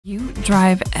You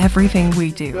drive everything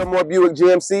we do. Fillmore Buick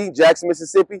GMC, Jackson,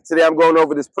 Mississippi. Today I'm going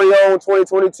over this pre-owned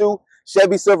 2022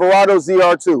 Chevy Silverado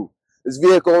ZR2. This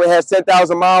vehicle only has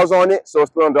 10,000 miles on it, so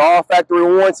it's under all factory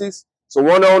warranties. It's a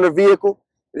one-owner vehicle.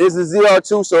 It is a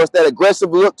ZR2, so it's that aggressive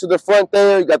look to the front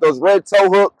there. You got those red tow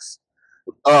hooks,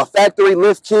 factory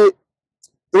lift kit,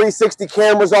 360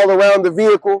 cameras all around the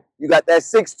vehicle. You got that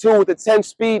 6.2 with a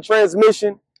 10-speed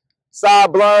transmission,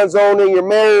 side blinds on in your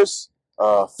mirrors.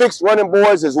 Fixed running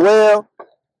boards as well.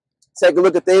 Take a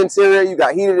look at the interior. You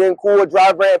got heated and cooled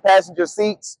driver and passenger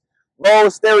seats,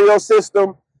 Bose stereo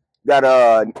system.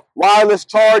 Got wireless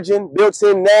charging,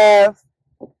 built-in nav.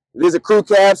 It is a crew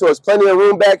cab, so there's plenty of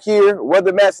room back here.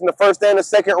 Weather mats in the first and the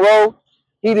second row.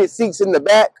 Heated seats in the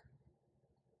back.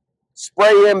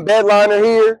 Spray-in bed liner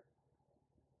here.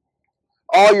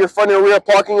 All your front and rear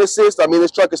parking assist. I mean,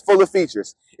 this truck is full of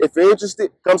features. If you're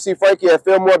interested, come see Frankie at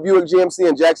Fillmore Buick GMC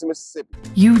in Jackson, Mississippi.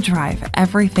 You drive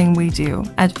everything we do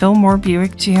at Fillmore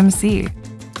Buick GMC.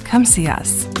 Come see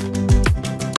us.